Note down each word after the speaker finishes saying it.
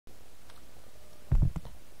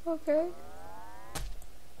Okay.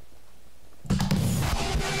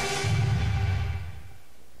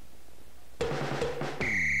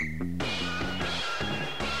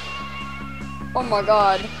 Oh my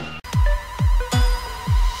god.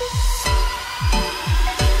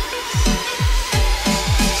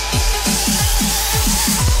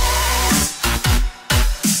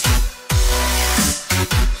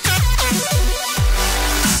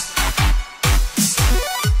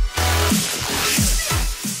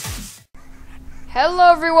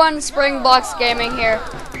 Hello everyone, Springblocks Gaming here.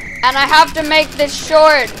 And I have to make this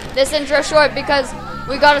short, this intro short, because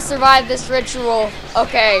we gotta survive this ritual.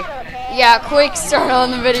 Okay. Yeah, quick start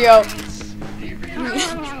on the video.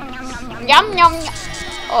 Yum yum yum.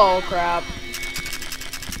 Oh crap.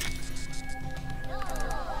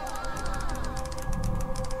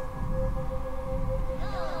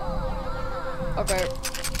 Okay.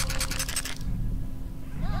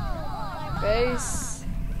 Base.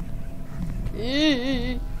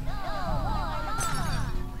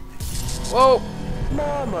 Whoa.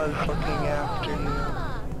 Mama's looking after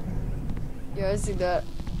you. Yeah, I see that.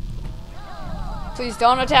 Please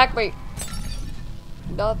don't attack me.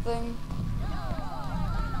 Nothing.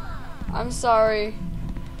 I'm sorry.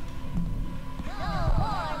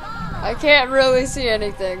 I can't really see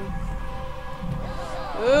anything.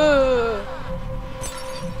 Ugh.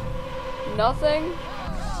 Nothing?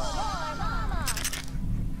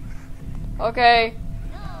 Okay.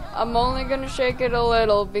 I'm only gonna shake it a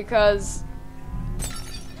little because...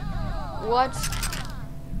 What?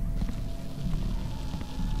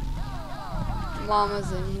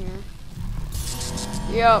 Mama's in here.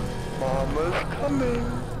 Yep. Mama's coming.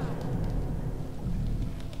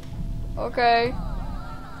 Okay.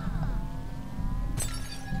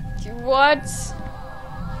 What?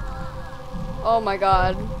 Oh my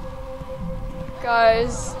god.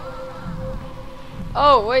 Guys.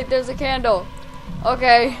 Oh, wait, there's a candle.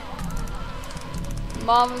 Okay.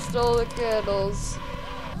 Mama stole the candles.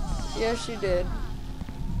 Yes, she did.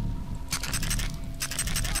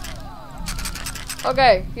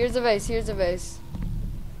 Okay, here's a vase, here's a vase.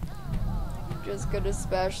 Just gonna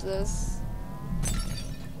smash this.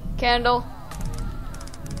 Candle.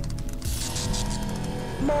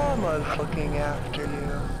 Mama's looking after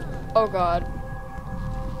you. Oh god.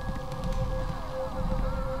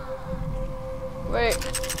 Wait.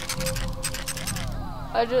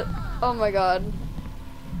 Oh my god.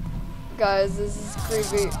 Guys, this is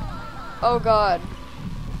creepy. Oh god.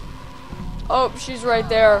 Oh, she's right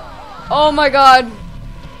there. Oh my god.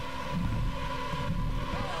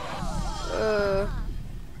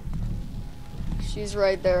 She's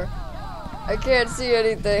right there. I can't see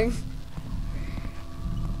anything.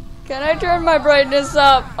 Can I turn my brightness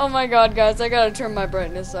up? Oh my god, guys, I gotta turn my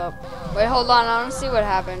brightness up. Wait, hold on, I wanna see what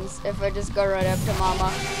happens if I just go right up to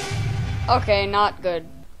Mama. Okay, not good.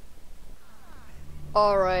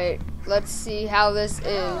 Alright, let's see how this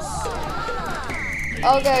is.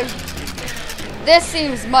 Okay. This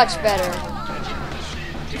seems much better.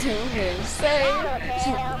 To him say,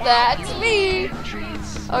 that's me.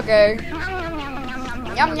 Okay.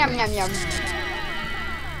 Yum, yum, yum, yum.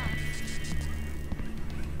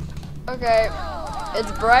 Okay,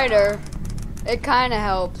 it's brighter. It kind of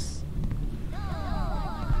helps.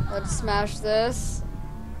 Let's smash this.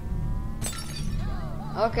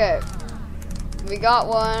 Okay, we got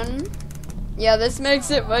one. Yeah, this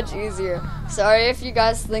makes it much easier. Sorry if you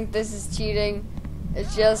guys think this is cheating.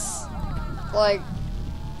 It's just, like,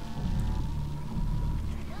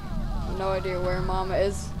 no idea where Mama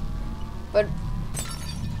is. But,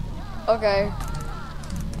 okay.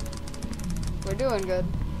 We're doing good.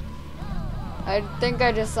 I think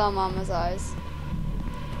I just saw Mama's eyes.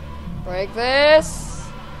 Break this.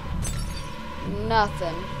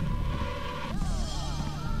 Nothing.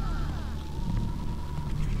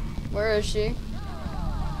 Where is she?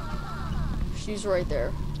 She's right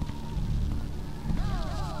there.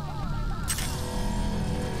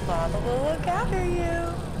 Mama will look after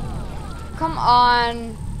you. Come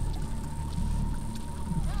on.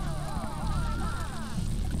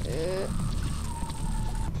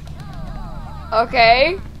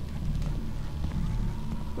 Okay.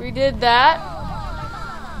 We did that.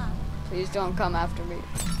 Please don't come after me.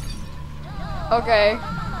 Okay.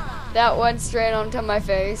 That went straight onto my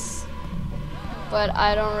face. But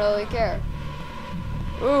I don't really care.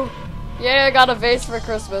 Ooh. Yeah, I got a vase for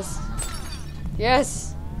Christmas.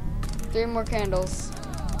 Yes. 3 more candles.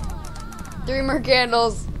 3 more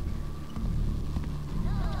candles.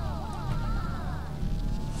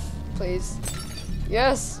 Please.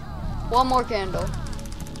 Yes. 1 more candle.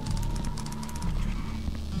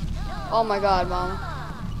 Oh my god, Mom.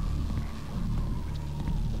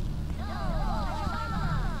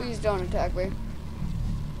 Please don't attack me.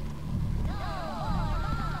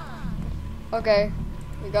 Okay,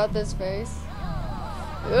 we got this face.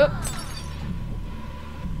 Oop.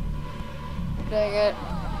 Dang it.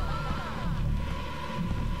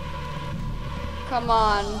 Come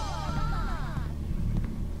on.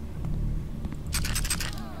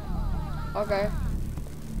 Okay.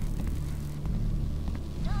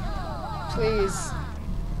 Please.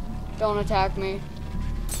 Don't attack me.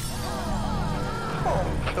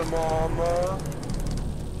 Come to mama.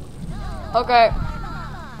 Okay.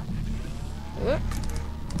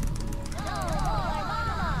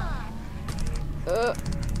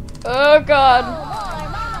 Oh god.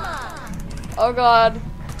 Oh god.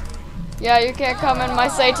 Yeah, you can't come in my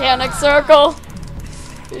satanic circle.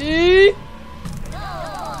 Eee.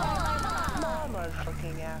 Mama's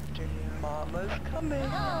looking after you. Mama's coming.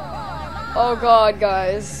 Oh god,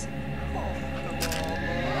 guys.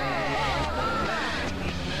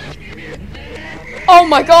 Oh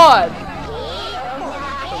my god.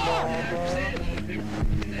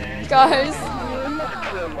 Guys.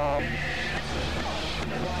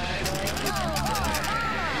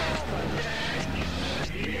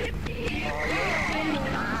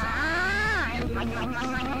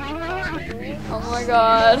 Oh my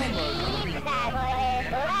god.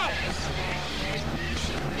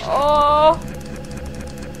 Oh.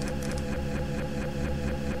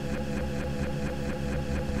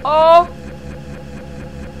 Oh.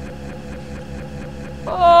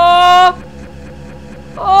 Oh.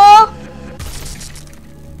 Oh.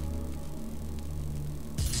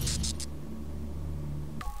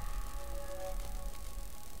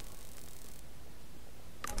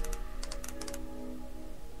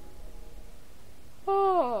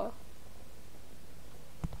 Oh.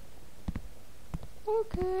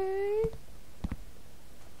 Okay.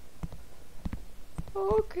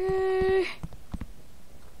 Okay.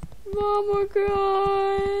 Mama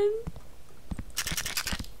gone.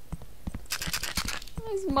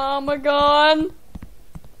 Is Mama gone?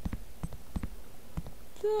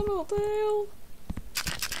 TattleTail.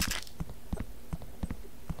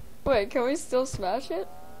 Wait, can we still smash it?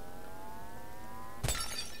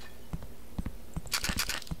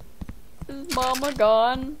 Is Mama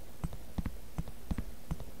gone?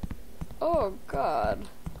 Oh god.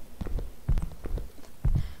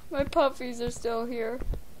 My puppies are still here.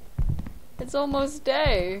 It's almost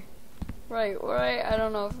day. Right, I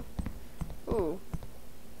don't know if... Ooh.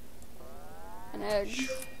 An egg.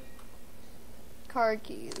 Car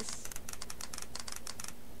keys.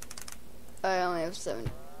 I only have 7.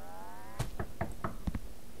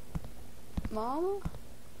 Mama?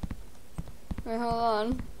 Wait, hold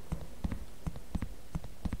on.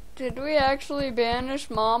 Did we actually banish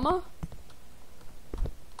Mama?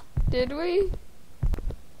 Did we?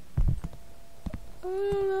 I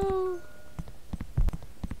don't know.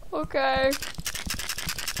 Okay.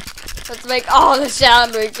 Let's make all the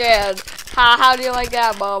sound we can. How do you like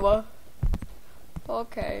that, Mama?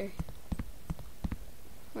 Okay.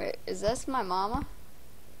 Wait, is this my Mama?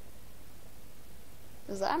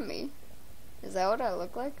 Is that me? Is that what I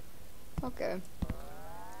look like? Okay.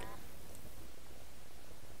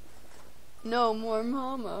 No more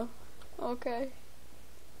Mama. Okay.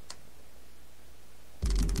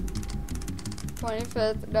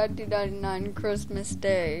 25th, 1999, Christmas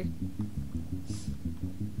Day.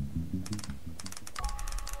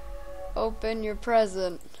 Open your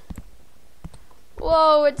present.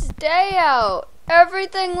 Whoa, it's day out.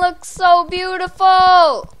 Everything looks so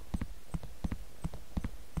beautiful.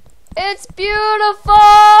 It's beautiful.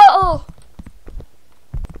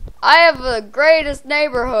 I have the greatest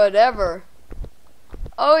neighborhood ever.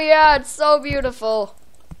 Oh yeah, it's so beautiful.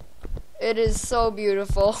 It is so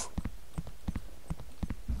beautiful.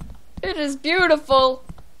 It is beautiful.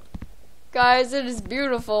 Guys, it is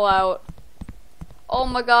beautiful out. Oh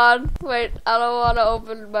my god. Wait, I don't want to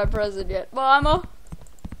open my present yet. Mama?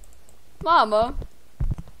 Mama?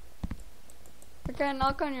 I can't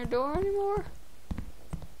knock on your door anymore?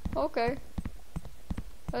 Okay.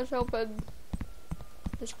 Let's open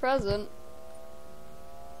this present.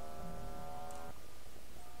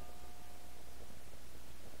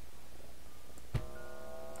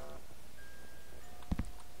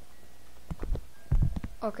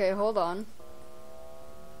 Okay, hold on.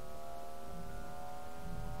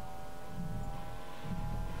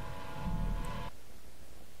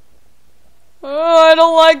 Oh, I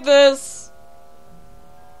don't like this.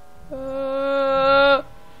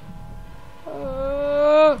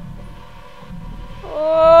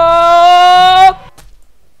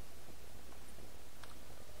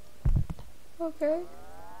 Okay.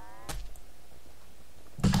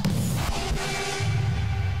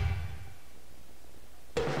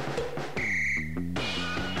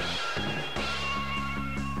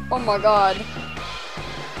 Oh my god.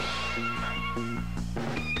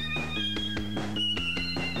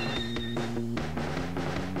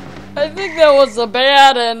 I think that was a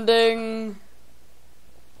bad ending.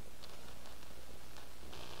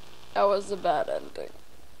 That was a bad ending.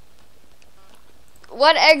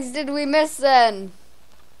 What eggs did we miss then?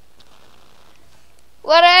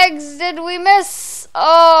 What eggs did we miss?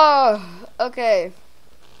 Oh, okay.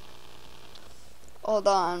 Hold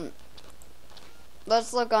on.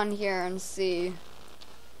 Let's look on here and see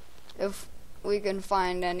if we can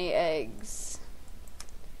find any eggs.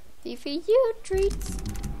 Beefy you treats.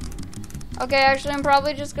 Okay, actually I'm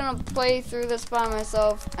probably just gonna play through this by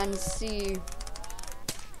myself and see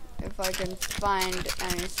if I can find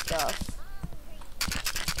any stuff.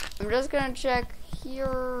 I'm just gonna check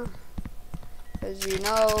here, as you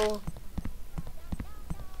know.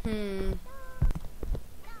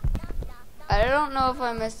 I don't know if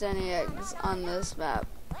I missed any eggs on this map.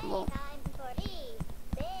 Well,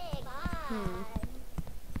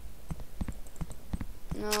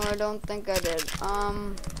 no, I don't think I did.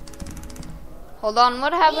 Hold on,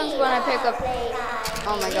 what happens when I pick up...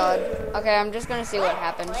 Oh my god. Okay, I'm just gonna see what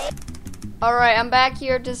happens. Alright, I'm back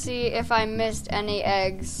here to see if I missed any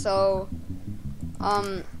eggs, so...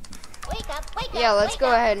 yeah, let's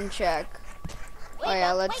go ahead and check. Oh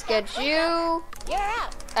yeah, let's get you...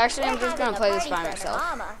 Actually, I'm just gonna play this by myself.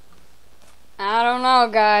 I don't know,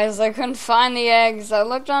 guys. I couldn't find the eggs. I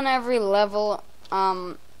looked on every level.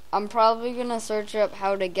 I'm probably gonna search up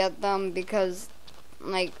how to get them because,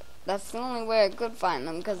 like, that's the only way I could find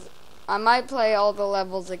them. Because I might play all the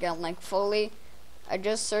levels again, like, fully. I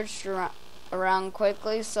just searched around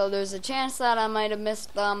quickly, so there's a chance that I might have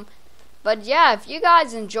missed them. But yeah, if you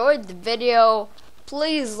guys enjoyed the video,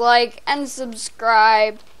 please like and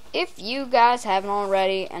subscribe if you guys haven't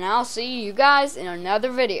already, and I'll see you guys in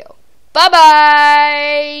another video. Bye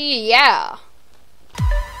bye. Yeah.